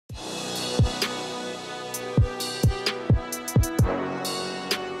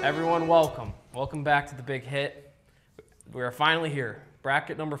Everyone, welcome. Welcome back to the big hit. We are finally here.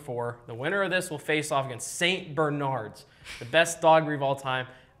 Bracket number 4. The winner of this will face off against St. Bernard's, the best dog breed of all time.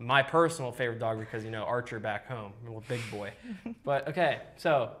 My personal favorite dog because, you know, Archer back home, a little big boy. But, okay,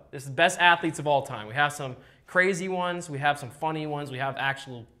 so this is the best athletes of all time. We have some crazy ones. We have some funny ones. We have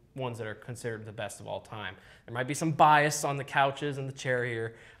actual ones that are considered the best of all time. There might be some bias on the couches and the chair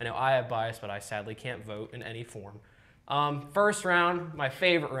here. I know I have bias, but I sadly can't vote in any form. First round, my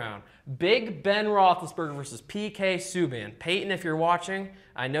favorite round. Big Ben Roethlisberger versus PK Subban. Peyton, if you're watching,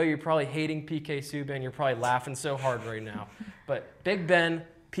 I know you're probably hating PK Subban. You're probably laughing so hard right now. But Big Ben,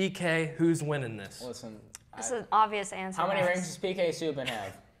 PK, who's winning this? Listen. This is an obvious answer. How many rings does PK Subban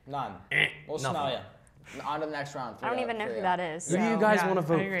have? None. We'll smell you. On to the next round. I don't even know who that is. Who do you guys want to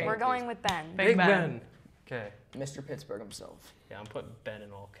vote for? We're going with Ben. Big Ben. Okay. Mr. Pittsburgh himself. Yeah, I'm putting Ben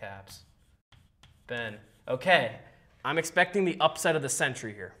in all caps. Ben. Okay. I'm expecting the upset of the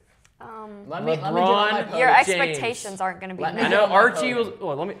century here. Let me get on my Your podium. expectations aren't going to be met. I know Archie was.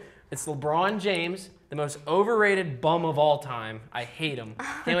 Well, it's LeBron James, the most overrated bum of all time. I hate him.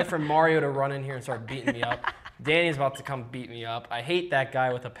 Can't wait for Mario to run in here and start beating me up. Danny's about to come beat me up. I hate that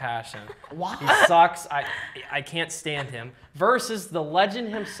guy with a passion. Why? He sucks. I can't stand him. Versus the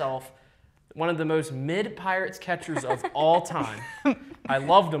legend himself, one of the most mid-Pirates catchers of all time. I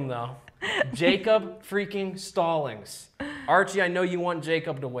loved him, though. Jacob freaking Stallings. Archie, I know you want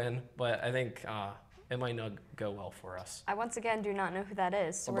Jacob to win, but I think it might not go well for us. I once again do not know who that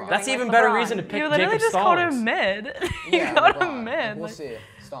is. So That's even better reason to pick Jacob Stallings. You literally just called him mid. You called him mid. We'll see.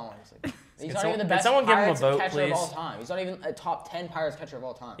 Stallings. He's Can not even the best someone give him a Pirates vote, catcher please? of all time. He's not even a top 10 Pirates catcher of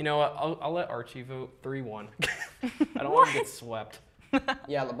all time. You know what? I'll let Archie vote 3-1. I don't want to get swept.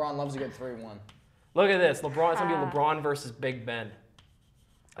 Yeah, LeBron loves a good 3-1. Look at this. It's going to be LeBron versus Big Ben.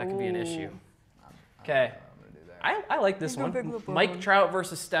 That could be an issue. Okay. I like this one. Mike Trout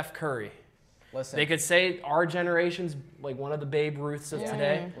versus Steph Curry. Listen. They could say our generation's like one of the Babe Ruths of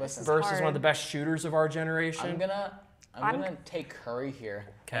today versus one of the best shooters of our generation. I'm gonna take Curry here.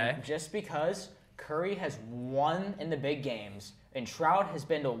 Okay. Just because Curry has won in the big games, and Trout has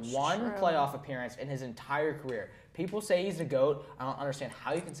been to one playoff appearance in his entire career. People say he's the GOAT. I don't understand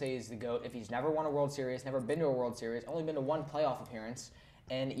how you can say he's the GOAT if he's never won a World Series, never been to a World Series, only been to one playoff appearance.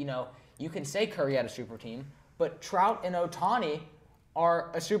 And, you know, you can say Curry had a super team, but Trout and Ohtani are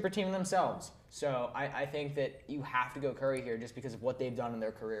a super team themselves. So I think that you have to go Curry here just because of what they've done in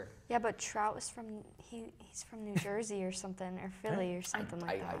their career. Yeah, but Trout is from he's from New Jersey or something, or Philly or something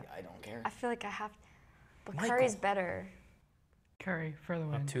like that. I don't care. I feel like I have, but Curry's better. Curry for the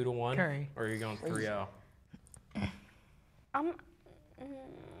win. Up 2-1? Curry. Or are you going 3-0? And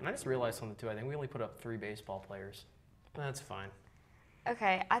I just realized something too. I think we only put up 3 baseball players. That's fine.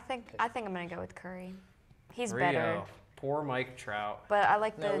 Okay, I think I'm gonna go with Curry. He's 3-0. better. Poor Mike Trout. But I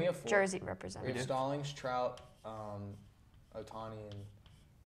like we the have 4. Jersey We representative. have Stallings, Trout, Ohtani,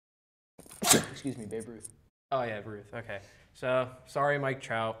 and excuse me, Babe Ruth. Oh yeah, Ruth. Okay. So sorry, Mike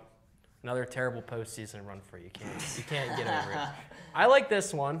Trout. Another terrible postseason run for you. You can't get over it. I like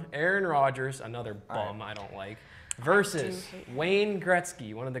this one. Aaron Rodgers, another bum I don't like, versus Wayne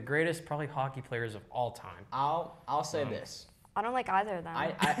Gretzky, one of the greatest probably hockey players of all time. I'll say this. I don't like either of them.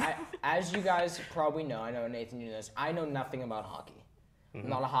 I as you guys probably know, I know Nathan, you know this. I know nothing about hockey. I'm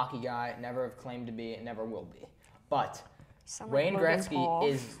not a hockey guy. Never have claimed to be, and never will be. But Wayne Gretzky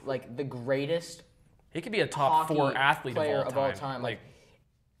is like the greatest. He could be a top 4 athlete of all time. Like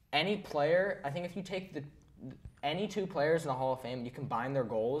any player, I think if you take any 2 players in the Hall of Fame, you combine their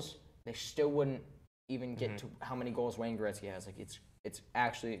goals, they still wouldn't even get to how many goals Wayne Gretzky has. Like it's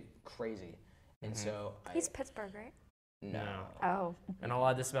actually crazy. And so he's Pittsburgh, right? No. Oh. And I'll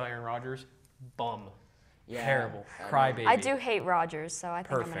add this about Aaron Rodgers. Bum. Yeah, terrible. Crybaby. I do hate Rodgers, so I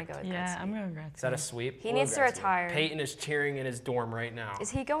think I'm going to go with Gretzky. Yeah, I'm going to Gretzky. Is that a sweep? He needs to retire. Peyton is cheering in his dorm right now.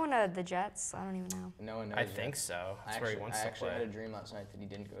 Is he going to the Jets? I don't even know. No one knows. I think so. That's where he wants to play. I actually had a dream last night that he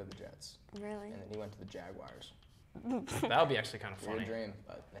didn't go to the Jets. Really? And then he went to the Jaguars. That would be actually kind of funny. Weird dream,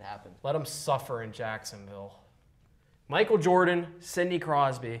 but it happened. Let him suffer in Jacksonville. Michael Jordan, Sidney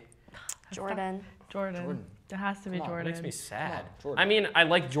Crosby. Jordan. It has to be Jordan. It makes me sad. Jordan. I mean, I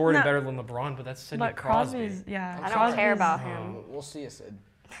like Jordan better than LeBron, but that's Sidney Crosby. Crosby's, yeah. I don't care about him. We'll see us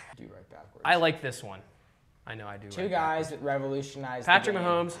do right backwards. I like this one. I know I do. 2 guys that revolutionized Patrick the game.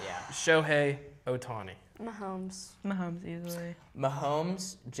 Mahomes, Shohei Ohtani. Mahomes easily.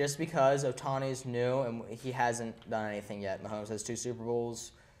 Mahomes, just because Ohtani's new and he hasn't done anything yet. Mahomes has 2 Super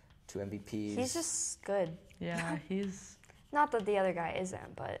Bowls, 2 MVPs. He's just good. Yeah, he's... Not that the other guy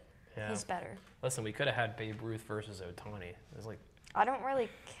isn't, but he's better. Listen, we could have had Babe Ruth versus Ohtani. It was like... I don't really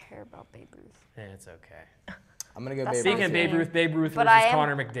care about Babe Ruth. It's okay. I'm gonna go That Babe Speaking Ruth. of Babe Ruth But versus I am-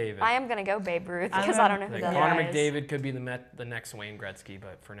 Connor McDavid. I am gonna go Babe Ruth because I don't know who Like, the Connor other guy is. McDavid could be the next Wayne Gretzky,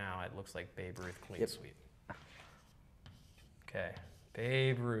 but for now it looks like Babe Ruth clean sweep. Okay,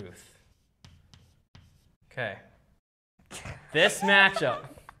 Babe Ruth. Okay, this matchup.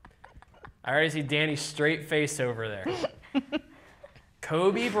 I already see Danny's straight face over there.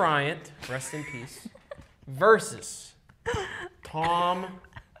 Kobe Bryant, rest in peace, versus Tom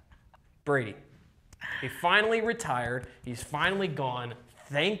Brady. He finally retired. He's finally gone.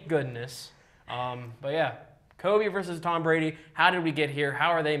 Thank goodness. But yeah, Kobe versus Tom Brady. How did we get here? How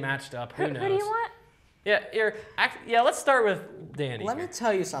are they matched up? Who knows? Who do you want? Yeah, let's start with Danny. Let me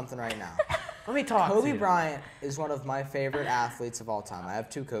tell you something right now. Let me talk to Kobe you. Bryant is one of my favorite athletes of all time. I have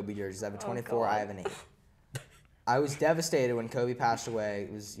 2 Kobe jerseys. I have a 24. I have an 8. I was devastated when Kobe passed away.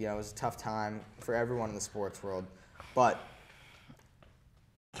 It was a tough time for everyone in the sports world. But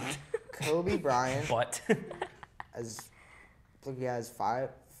Kobe Bryant he has 4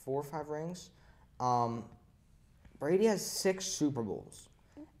 or 5 rings. Brady has 6 Super Bowls.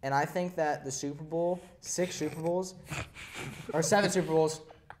 And I think that the 6 Super Bowls, or 7 Super Bowls,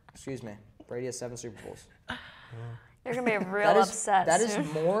 excuse me. Brady has 7 Super Bowls. You're gonna be real upset. That is soon.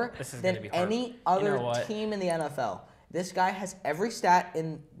 more gonna than be hard. any other team in the NFL. This guy has every stat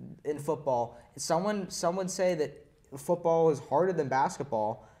in football. Someone say that football is harder than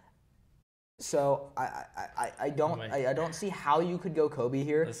basketball. So I don't see how you could go Kobe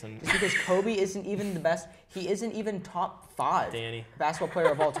here. Listen. Just because Kobe isn't even the best. He isn't even top 5 Danny. basketball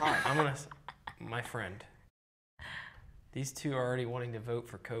player of all time. My friend. These two are already wanting to vote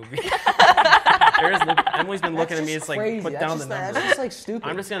for Kobe. Emily's been looking at me. It's like, crazy. put down the number. That's just like stupid.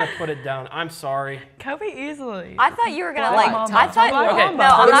 I'm just gonna put it down. I'm sorry. Kobe easily. I thought you were gonna Black like. Mamba. I thought. Okay. No,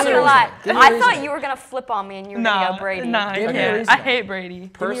 I'm not gonna lie. Give me a I reason. thought you were gonna flip on me and you were gonna go Brady. Nah, Give me a I reason. can't. I hate Brady.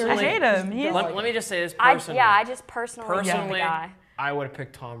 Personally, I hate him. He is let me just say this personally. I just personally hate the Personally, guy. I would have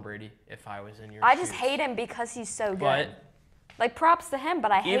picked Tom Brady if I was in your I just shoes. hate him because he's so good. But Like props to him,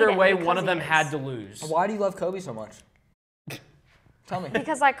 but I hate either him way, because one of he them is. had to lose. Why do you love Kobe so much? Tell me.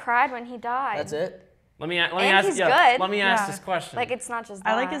 Because I cried when he died. That's it? Let me ask he's good. Let me ask Yeah. this question. Like it's not just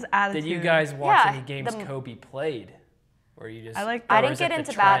that. I like his attitude. Did you guys watch Yeah, any games Kobe played? Or you just I like I or didn't is it get the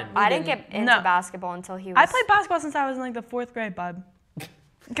into trend? I didn't get into No. basketball until he was. I played basketball since I was in like the 4th grade, bud.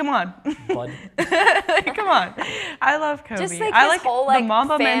 Come on. Bud. Come on. I love Kobe. just like I his like whole the like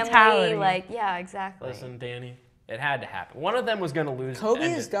Mamba family, mentality. like yeah, exactly. Listen, Danny, it had to happen. One of them was going to lose. Kobe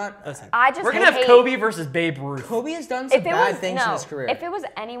and has it- done. Listen, I just we're going to have hate- Kobe versus Babe Ruth. Kobe has done some If it bad was things in his career. if it was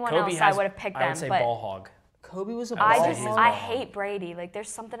anyone Kobe else, has, I would have picked them. I would say but ball hog. Kobe was a I ball say just he's hog. I ball hog. hate Brady. Like there's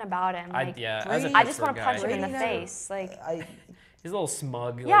something about him. Like Brady- I just want to guy. punch him in the Brady never- face. Like He's a little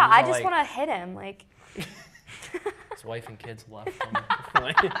smug. like, yeah, he's I all just like, want to hit him. Like His wife and kids left him.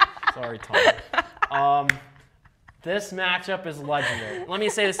 Sorry, Tom. This matchup is legendary. Let me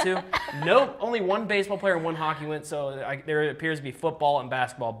say this too. Nope, only one baseball player and one hockey win, so there appears to be football and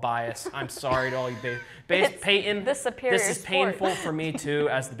basketball bias. I'm sorry to all you Peyton, the superior this is sport. painful for me too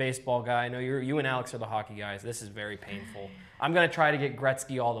as the baseball guy. I know you and Alex are the hockey guys. This is very painful. I'm going to try to get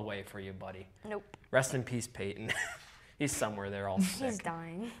Gretzky all the way for you, buddy. nope, Rest in peace, Peyton. He's somewhere there all sick. he's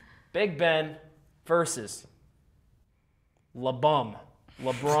dying. Big Ben versus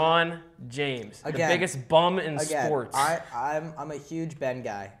LeBron James, Again. the biggest bum in Again, sports. I'm a huge Ben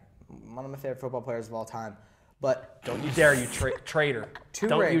guy. One of my favorite football players of all time. But Don't you dare, you traitor. 2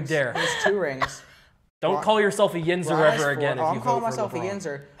 Don't rings. you dare. He has 2 rings. Don't call yourself a Yinzer LeBron has ever 4. again if I'm you calling vote for myself LeBron. a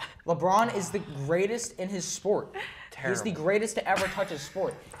Yinzer. LeBron is the greatest in his sport. He's the Terrible. greatest to ever touch his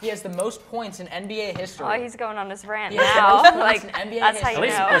sport. He has the most points in NBA history. Oh, he's going on his rant He has the now. most Like points in NBA that's how history. you At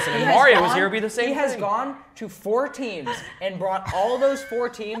least, know. listen, He if has Mario was gone- here, it'd be the same He has thing. gone to 4 teams and brought all those 4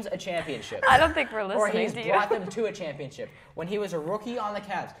 teams a championship. I don't think we're Or listening he's to you. brought them to a championship. When he was a rookie on the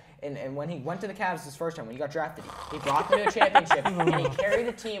Cavs, and when he went to the Cavs his first time, when he got drafted, he brought them to a championship, and he carried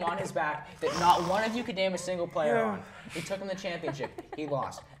a team on his back that not one of you could name a single player on. He took them to the championship. He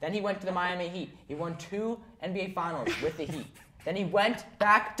lost. Then he went to the Miami Heat. He won 2 NBA Finals with the Heat. Then he went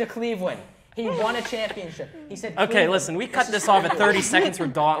back to Cleveland. He won a championship. He said, Okay, "Cleveland, listen, we cut is this off at ridiculous." 30 seconds for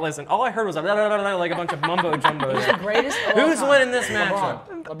Dawn. Listen, all I heard was like a bunch of mumbo jumbo. He's the greatest of all Who's time. winning this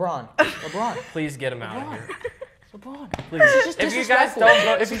matchup? LeBron. Please get him out of here. LeBron. Please. This is just If you guys disrespectful. don't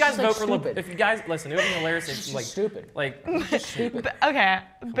vote, if This you is guys just, like, vote for stupid. if you guys listen, it would be hilarious if This is like stupid. like Stupid. Okay,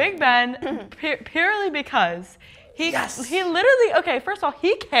 Big Ben, purely because he literally, okay, first of all,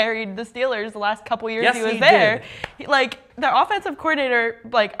 he carried the Steelers the last couple years Yes, he was he there. did. Their offensive coordinator,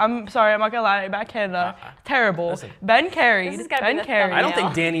 I'm sorry, I'm not gonna lie, back Canada, terrible. Listen. Ben carried. This is gotta be Ben the carried. I don't thumbnail.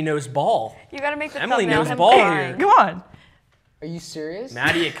 think Danny knows ball. You gotta make the Emily thumbnail knows him ball crying. here. Come on. Are you serious?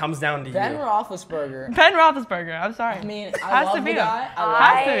 Maddie, it comes down to Ben you. Roethlisberger. Ben Roethlisberger. I'm sorry. I mean, I Has love to the be him. guy. I Has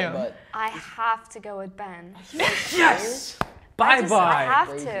love to him, be him. but I have to go with Ben. Yes! I Bye-bye. have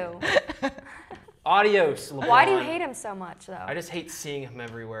Crazy. to. Adios, LeBron. Why do you hate him so much, though? I just hate seeing him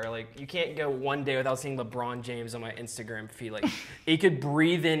everywhere. Like, you can't go one day without seeing LeBron James on my Instagram feed. Like, he could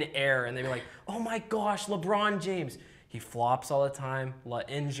breathe in air, and they'd be like, oh my gosh, LeBron James. He flops all the time. La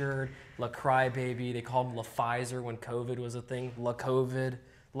injured, La crybaby. They call him La Pfizer when COVID was a thing. La COVID,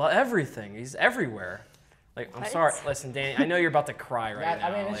 La everything. He's everywhere. Like, I'm What? sorry. Listen, Danny, I know you're about to cry right now.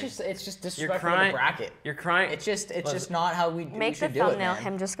 I mean, Like, it's just you're disrespectful to the crying. bracket. You're crying. It's just Listen, not how we Make should the do it, thumbnail man.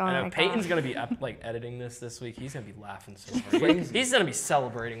 him just going I know like Peyton's that. gonna be like editing this week. He's gonna be laughing so hard. He's gonna be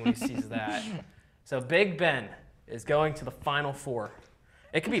celebrating when he sees that. So Big Ben is going to the Final Four.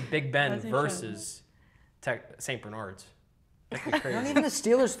 It could be Big Ben As he versus St. Bernard's. That could be You're not crazy. even a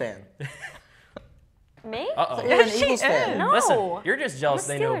Steelers fan. Me? Uh-oh. You're an Yes, she Eagles fan. is. No. Listen, you're just jealous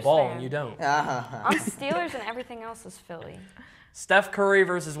I'm a they know Steelers ball fan. and you don't. I'm Steelers and everything else is Philly. Steph Curry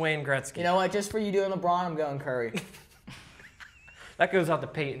versus Wayne Gretzky. You know what? Just for you doing LeBron, I'm going Curry. That goes out to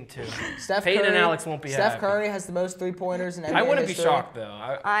Peyton too. Steph Peyton Curry, and Alex won't be Steph happy. Curry has the most 3-pointers in NBA I wouldn't be history. shocked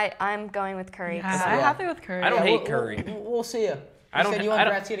though. I'm going with Curry. Yeah, so- I have to go with Curry. I don't Yeah, hate Curry. We'll see you. I don't- said you I want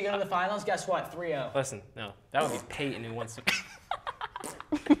don't- Gretzky to go to the finals. Guess what? 3-0. Listen, no, that would be Peyton who wants to.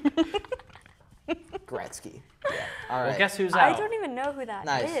 Gretzky. Yeah. All right. Well, guess who's I out? don't even know who that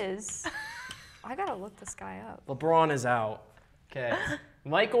is. Nice. I gotta look this guy up. LeBron is out. Okay.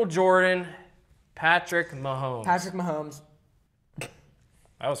 Michael Jordan, Patrick Mahomes. Patrick Mahomes.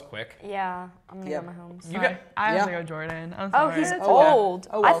 That was quick. Yeah, I'm gonna Yep. go Mahomes. You got. I have to Yeah. go Jordan. I'm Oh, sorry. he's Oh, well. old.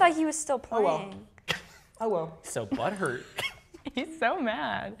 Oh, well. I thought he was still Oh, well. playing. Oh well. So butthurt. He's so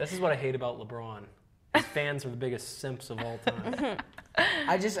mad. This is what I hate about LeBron. His fans are the biggest simps of all time.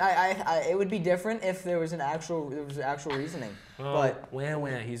 It would be different if there was actual reasoning. Oh, But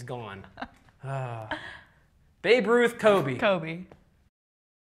wah, he's gone. Babe Ruth, Kobe. Kobe.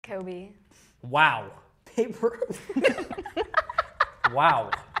 Kobe. Wow. Babe Ruth.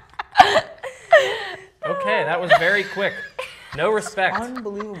 Wow. Okay, that was very quick. No respect.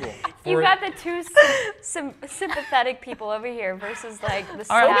 Unbelievable. You For- got the two sympathetic people over here versus like the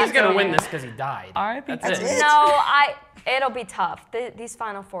All right, Kobe's sad gonna win guy. this because he died. R.I.P. That's Kobe. it. No, it'll be tough. These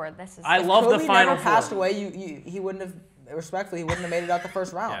Final Four, this is. I love Kobe the Final never passed Four. away. He wouldn't have. Respectfully, he wouldn't have made it out the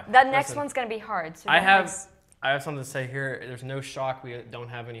first round. Yeah. the next Listen, one's gonna be hard. So I don't have mix- something to say here. There's no shock we don't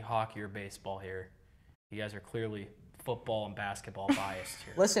have any hockey or baseball here. You guys are clearly football and basketball biased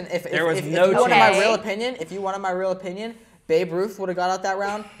here. Listen, if There was if no you wanted my chance. real opinion, Babe Ruth would have got out that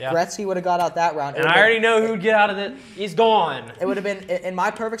round. Yeah. Gretzky would have got out that round. And I already know who'd get out of it. He's gone. It would have been, in my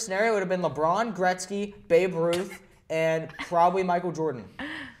perfect scenario, it would have been LeBron, Gretzky, Babe Ruth, and probably Michael Jordan.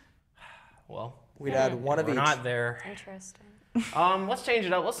 Well, We'd had one of we're each. not there. Interesting. Let's change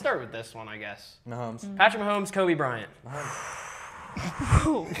it up. Let's start with this one, I guess. Mahomes. Patrick Mahomes, Kobe Bryant.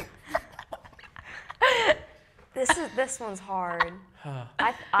 This one's hard.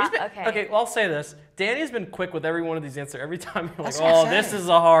 Okay, well, I'll say this. Danny's been quick with every one of these answers. Every time you're like, That's what I'm oh, this saying. is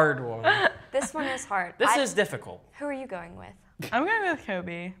a hard one. This one is hard. This is difficult. Who are you going with? I'm going with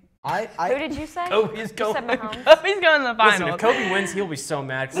Kobe. Who did you say? Kobe's You said going. Mahomes. Kobe's going to the Listen, finals. if Kobe wins, he'll be so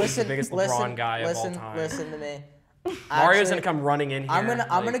mad because he's the biggest LeBron guy of all time. Listen to me. Mario's Actually, gonna come running in here. I'm like,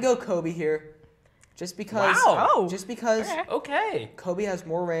 gonna go Kobe here, just because. Wow. Oh. Just because Okay. Okay. Kobe has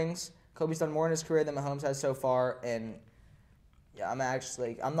more rings. Kobe's done more in his career than Mahomes has so far, and yeah,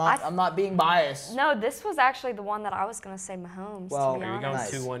 I'm not being biased. No, this was actually the one that I was gonna say Mahomes. Well, to be Are you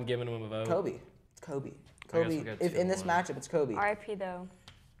honest. going Nice. 2-1, giving him a vote? Kobe. It's Kobe. I guess Kobe. we'll go If in this 2-1. matchup, it's Kobe. R.I.P. though.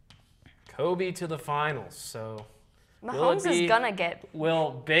 Kobe to the finals. So Mahomes be- is gonna get.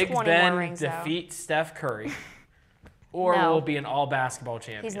 will Big 20 more Ben rings, though. defeat Steph Curry, or No. will it be an all basketball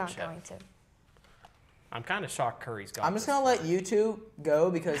championship? He's not going to. I'm kind of shocked Curry's got. I'm just this gonna far. let you two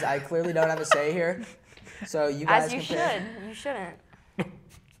go because I clearly don't have a say here. So you guys As you can pick. should. You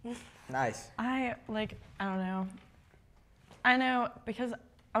shouldn't. Nice. I don't know. I know because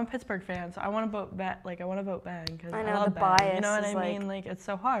I'm a Pittsburgh fan, so I want to vote Ben. I want to vote Ben because I know, love the Ben. You bias know what is, I mean? It's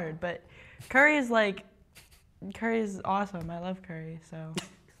so hard, but Curry's awesome. I love Curry, so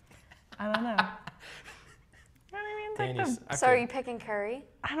I don't know. I mean, Danny's. I So feel are you picking Curry?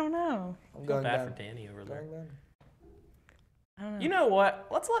 I don't know. I'm feel going bad Ben. for Danny over there. Going Ben. I don't know. You know what?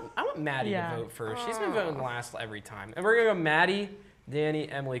 I want Maddie Yeah. to vote first. She's been voting last every time, and we're gonna go Maddie, Danny,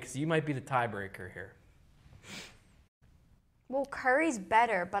 Emily, because you might be the tiebreaker here. Well, Curry's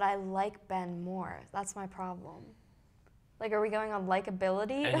better, but I like Ben more. That's my problem. Are we going on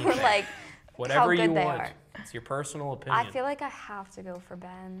likability or Anything. how Whatever good you they want. are? It's your personal opinion. I feel like I have to go for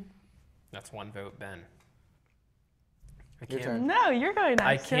Ben. That's one vote, Ben. Your can't- turn. No, you're going next.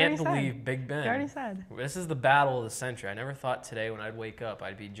 I You can't already believe said. Big Ben. You already said. This is the battle of the century. I never thought today when I'd wake up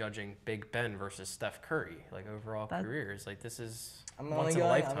I'd be judging Big Ben versus Steph Curry, like overall careers. Like this is I'm once only in a going.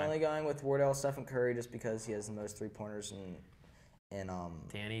 lifetime. I'm only going with Wardell, Stephen Curry, just because he has the most 3-pointers in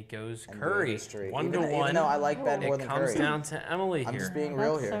Danny goes NBA Curry, history. 1 to Even 1. though I like Ben more It than comes Curry. down to Emily I'm here. just being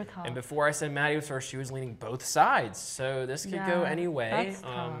real That's here. so tough. And before I said Maddie was first, she was leaning both sides, so this could go Yeah, any way. that's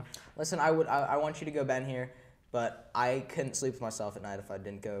tough. Listen, I want you to go Ben here, but I couldn't sleep with myself at night if I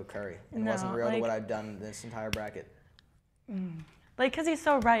didn't go Curry. It No, wasn't real to like- what I've done this entire bracket. Like, cause he's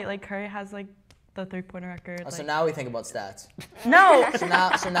so right. Like Curry has like the 3-pointer record. So Like, now we think about stats. no.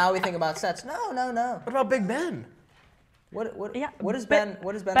 So now we think about stats. No. What about Big Ben? Yeah, What is Ben- Ben?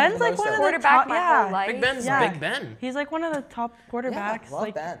 What is Ben? Ben's have the like most one of of? the Quarterback top. my Yeah. whole life. Big Ben's Yeah. Big Ben, He's like one of the top quarterbacks. Yeah, love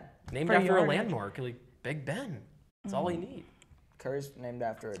like Ben. named For after a yardage. landmark. Like Big Ben. That's all you need. Curry's named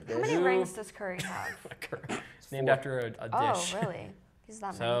after a How many dish. rings does Curry have? It's named 4. after a dish. Oh, really? He's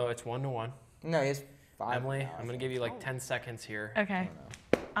that So it's 1 to 1. No, he has 5. Emily, now, I I'm gonna think. give you like 10 seconds here. Okay.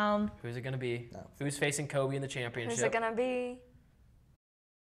 Who's it gonna be? No. Who's facing Kobe in the many. championship? Who's it gonna be?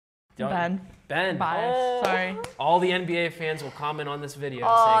 Don't- Ben. Ben. Bias. Oh. Sorry. All the NBA fans will comment on this video.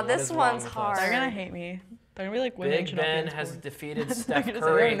 Oh, saying, "What this is wrong one's with us?" hard. They're gonna hate me. They're gonna be like women Big should Ben not be in has sports. defeated Steph gonna say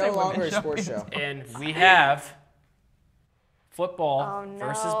We're Curry, no Women longer a should sports be- show. and we have football Oh,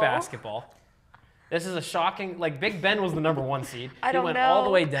 versus no. basketball. This is a shocking. Like Big Ben was the number 1 seed. I He don't went all the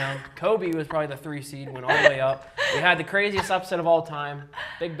know. way down. Kobe was probably the 3 seed. Went all the way up. We had the craziest upset of all time.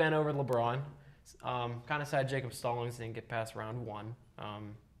 Big Ben over LeBron. Kind of sad Jacob Stallings didn't get past round 1.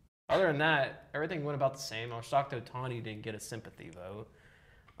 Other than that, everything went about the same. I was shocked Otani didn't get a sympathy vote.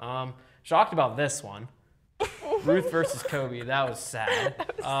 Shocked about this one. Ruth versus Kobe. That was sad.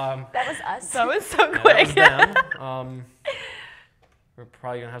 That was us. That was so that quick. was them. We're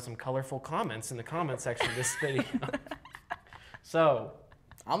probably gonna have some colorful comments in the comment section of this video. So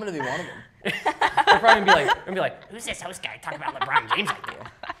I'm gonna be one of them. they're probably gonna be like, who's this host guy talking about LeBron James like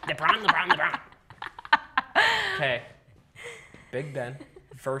that? LeBron. Okay. Big Ben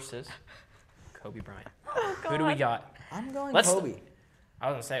versus Kobe Bryant. Who do we got? I'm going Let's- Kobe. I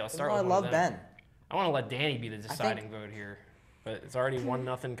was gonna say, let's Even start though with I one of love them. Ben. I want to let Danny be the deciding vote here, but it's already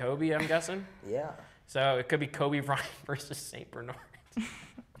 1-0 Kobe, I'm guessing. Yeah. So it could be Kobe Bryant versus St. Bernard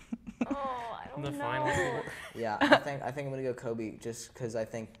Oh, I in don't the know. final four. Yeah, I think I'm gonna go Kobe just because I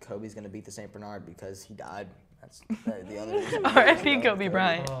think Kobe's gonna beat the St. Bernard because he died. That's the other reason. R.I.P. Kobe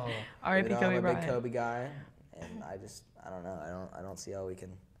Bryant. Oh. R.I.P. Even though Kobe I'm a big Bryant. Kobe guy, and I don't know. I don't see how we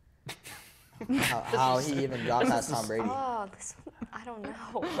can. How he even got past Tom Brady. Oh, this one, I don't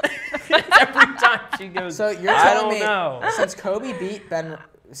know. Every time she goes, So you're I telling don't me know. since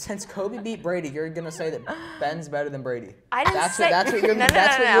Kobe beat Brady, you're gonna say that Ben's better than Brady? I didn't That's say. what, that's what you're. No, no,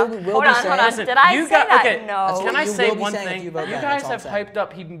 that's no, what no. you will Hold be on, saying. hold on. Listen, Did I you say got- that? okay, No. Can I you say will be one saying if thing? you vote You Ben, guys that's have all I'm hyped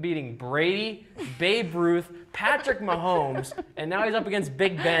up him beating Brady, Babe Ruth, Patrick Mahomes, and now he's up against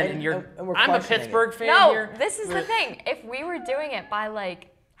Big Ben. And you're, and we're I'm a questioning it. Pittsburgh fan No, here. this is the thing. If we were doing it by like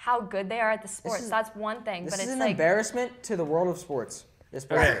how good they are at the sports, is- that's one thing. This But is it's an like embarrassment to the world of sports. This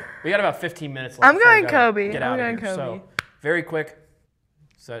Okay, bracket. we got about 15 minutes left. I'm before we going gotta Kobe. Get I'm out going of here. Kobe. So, very quick.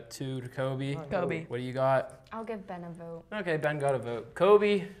 Set 2 to Kobe. Kobe. What do you got? I'll give Ben a vote. Okay, Ben got a vote.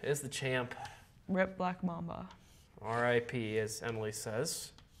 Kobe is the champ. Rip Black Mamba. R.I.P. as Emily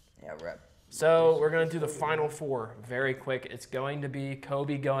says. Yeah, rep. So we're going to do the final 4 very quick. It's going to be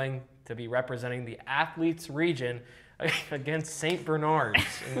Kobe going to be representing the athletes region against St. Bernard's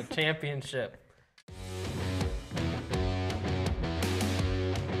in the championship.